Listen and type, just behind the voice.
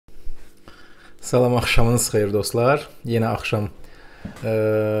Salam, axşamınız xeyir dostlar. Yeni axşam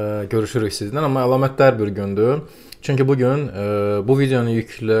görüşürük sizdən, amma əlamətdar bir gündür. Çünki bu gün bu videonu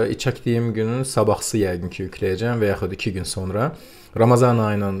çəkdiyim günün sabahsı yəqin ki yükləyəcəm və yaxud 2 gün sonra. Ramazan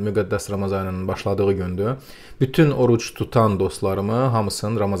ayının, müqəddəs Ramazan ayının başladığı gündür. Bütün oruç tutan dostlarımı,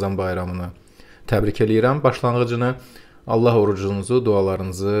 hamısının Ramazan bayramını təbrik eləyirəm. Başlanğıcını Allah orucunuzu,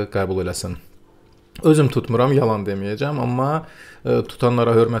 dualarınızı qəbul eləsin. Özüm tutmuram, yalan deməyəcəm, amma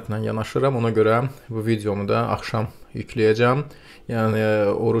tutanlara hörmətlə yanaşıram. Ona görə bu videomu da axşam yükləyəcəm. Yəni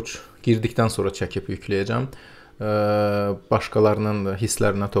oruç girdikdən sonra çəkib yükləyəcəm. Başqalarının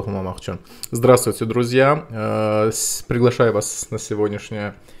hisslərinə toxunmamaq üçün. Здравствуйте, друзья. Приглашаю вас на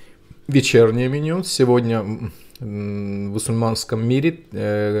сегодняшнее вечернее меню. Сегодня в мусульманском мире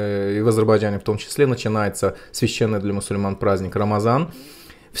и в Азербайджане в том числе начинается священный для мусульман праздник Рамазан.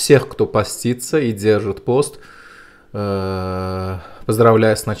 Всех, кто постится и держит пост,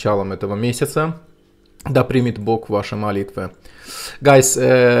 поздравляю с началом этого месяца. Да примет Бог ваши молитвы. Guys,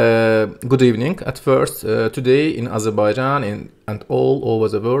 good evening. At first, today in Azerbaijan and all over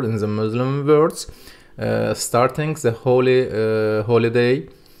the world, in the Muslim world, starting the holy holiday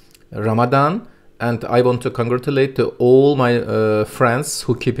Ramadan. And I want to congratulate to all my friends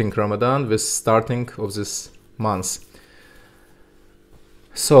who keeping Ramadan with starting of this month.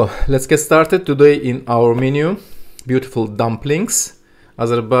 So let's get started. Today in our menu, beautiful dumplings,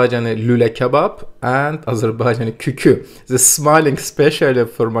 Azerbaijani Lüle Kebab and Azerbaijani Kükü. The smiling specially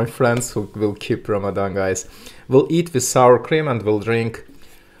for my friends who will keep Ramadan, guys. We'll eat with sour cream and we'll drink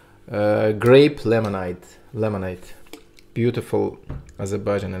grape lemonade. Beautiful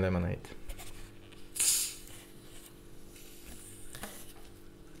Azerbaijani lemonade.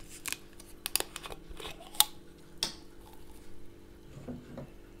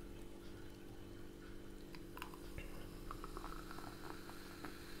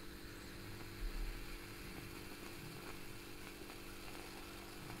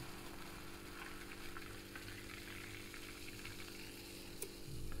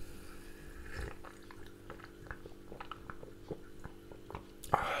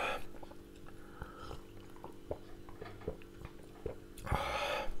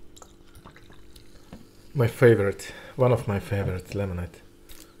 My favorite, one of my favorite lemonade.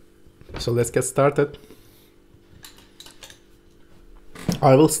 So let's get started.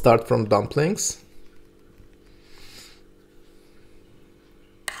 I will start from dumplings.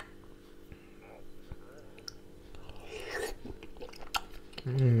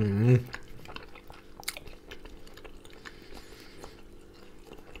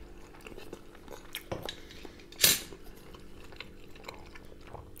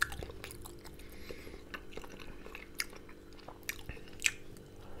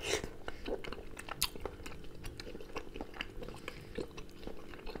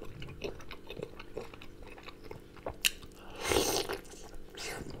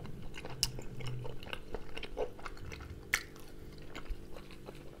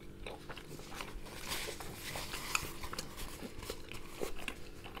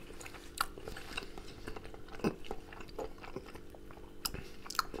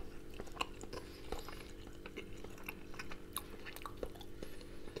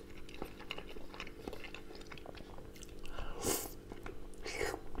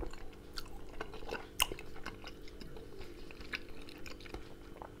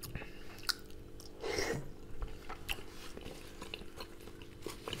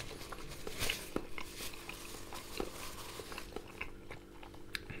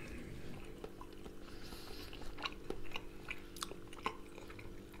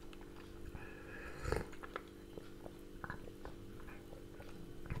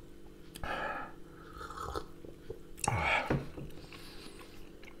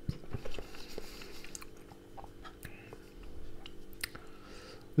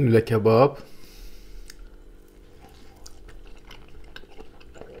 Lüle kebab.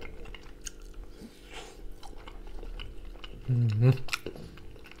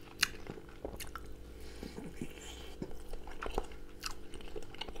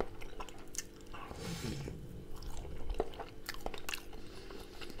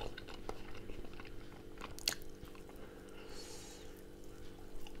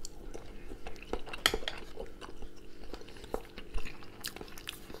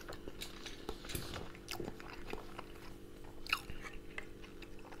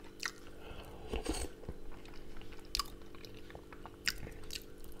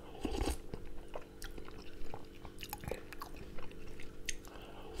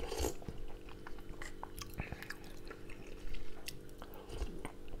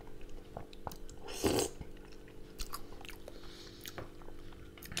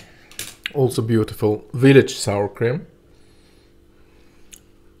 Also beautiful village sour cream.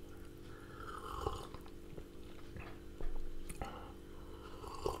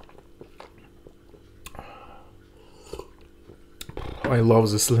 I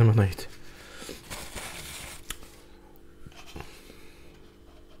love this lemonade.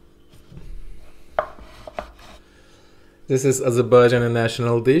 This is Azerbaijani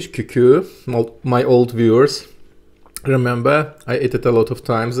national dish, kükü. My old viewers remember, I ate it a lot of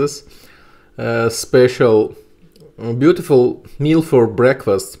times. This special, beautiful meal for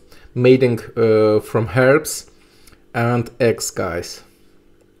breakfast, made from herbs and eggs, guys,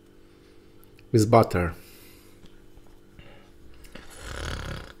 with butter.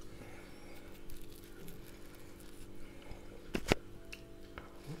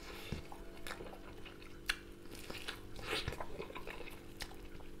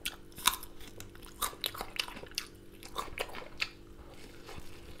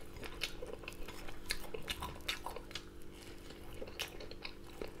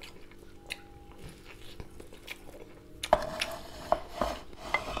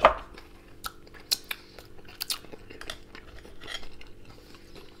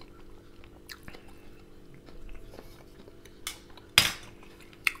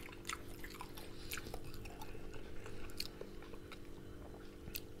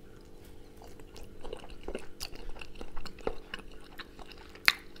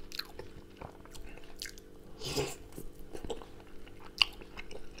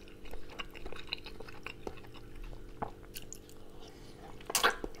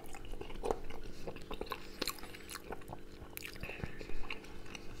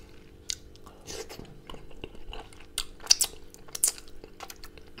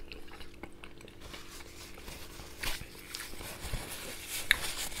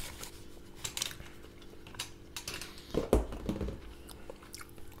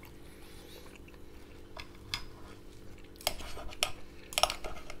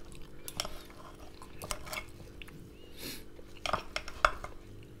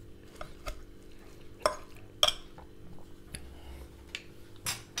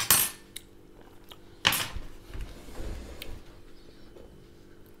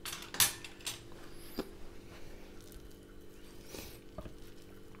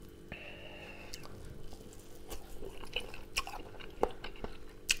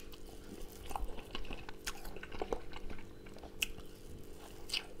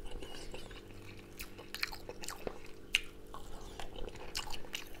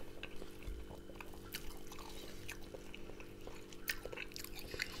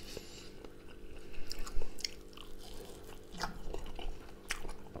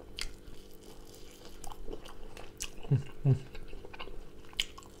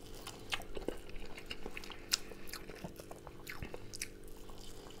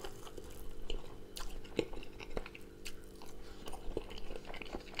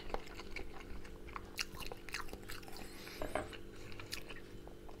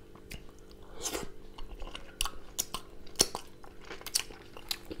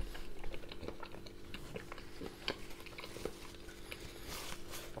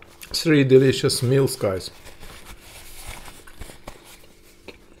 Three delicious meals, guys.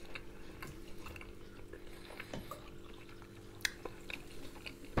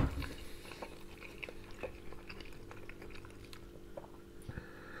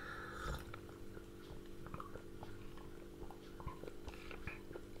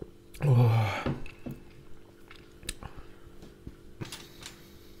 Oh.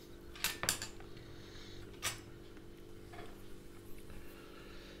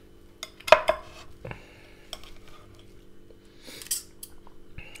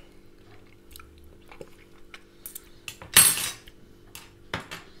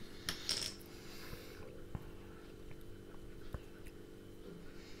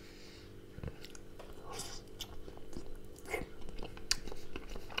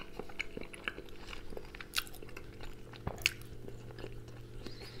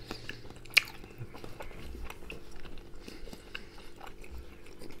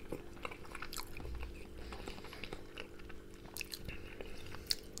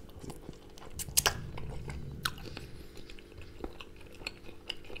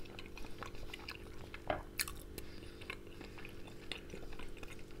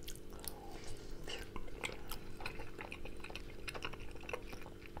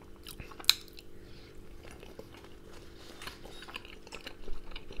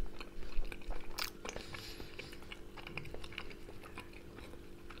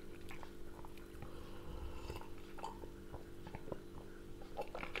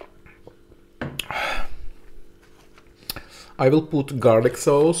 I will put garlic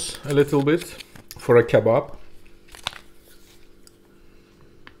sauce a little bit for a kebab.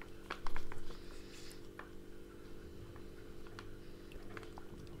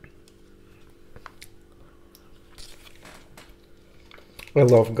 I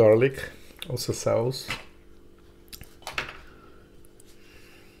love garlic, also sauce.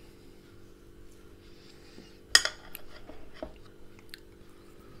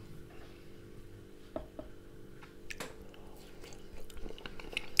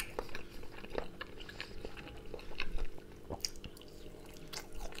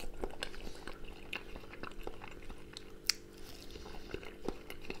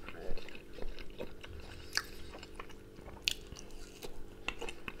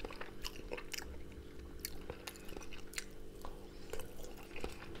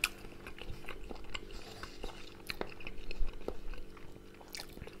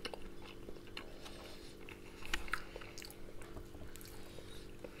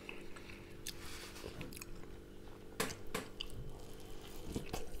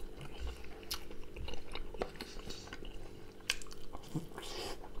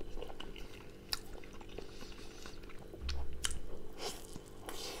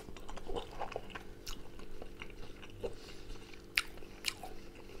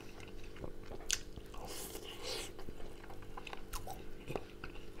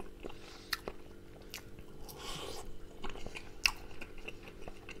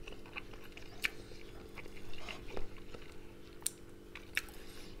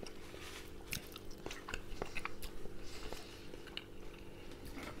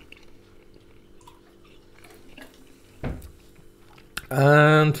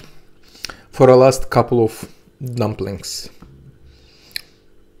 And for a last couple of dumplings.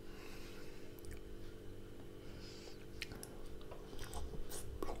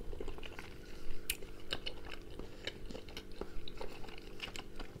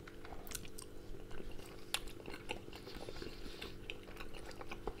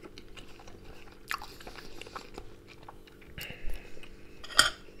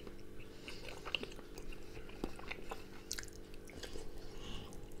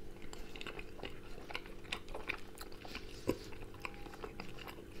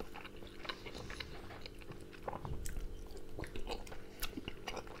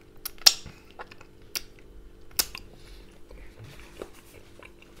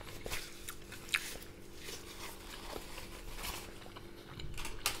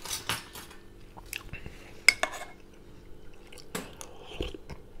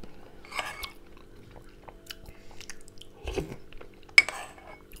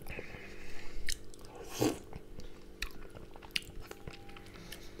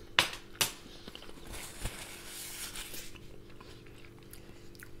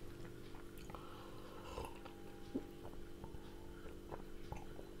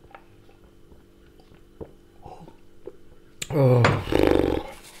 Oh.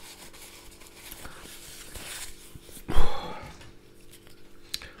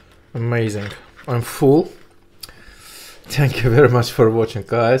 Amazing. I'm full. Thank you very much for watching,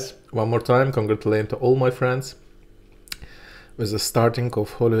 guys. One more time, congratulations to all my friends with the starting of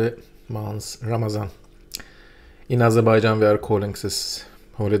Holy Month Ramadan. In Azerbaijan, we are calling this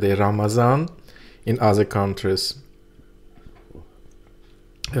holiday Ramazan. In other countries,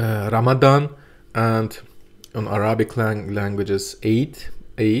 Ramadan, and on Arabic languages, Eid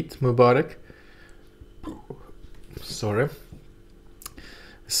Mubarak. Sorry.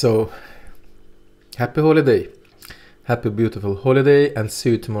 So, happy holiday. Happy beautiful holiday, and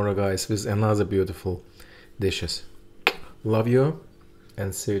see you tomorrow, guys, with another beautiful dishes. Love you,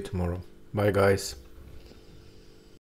 and see you tomorrow. Bye, guys.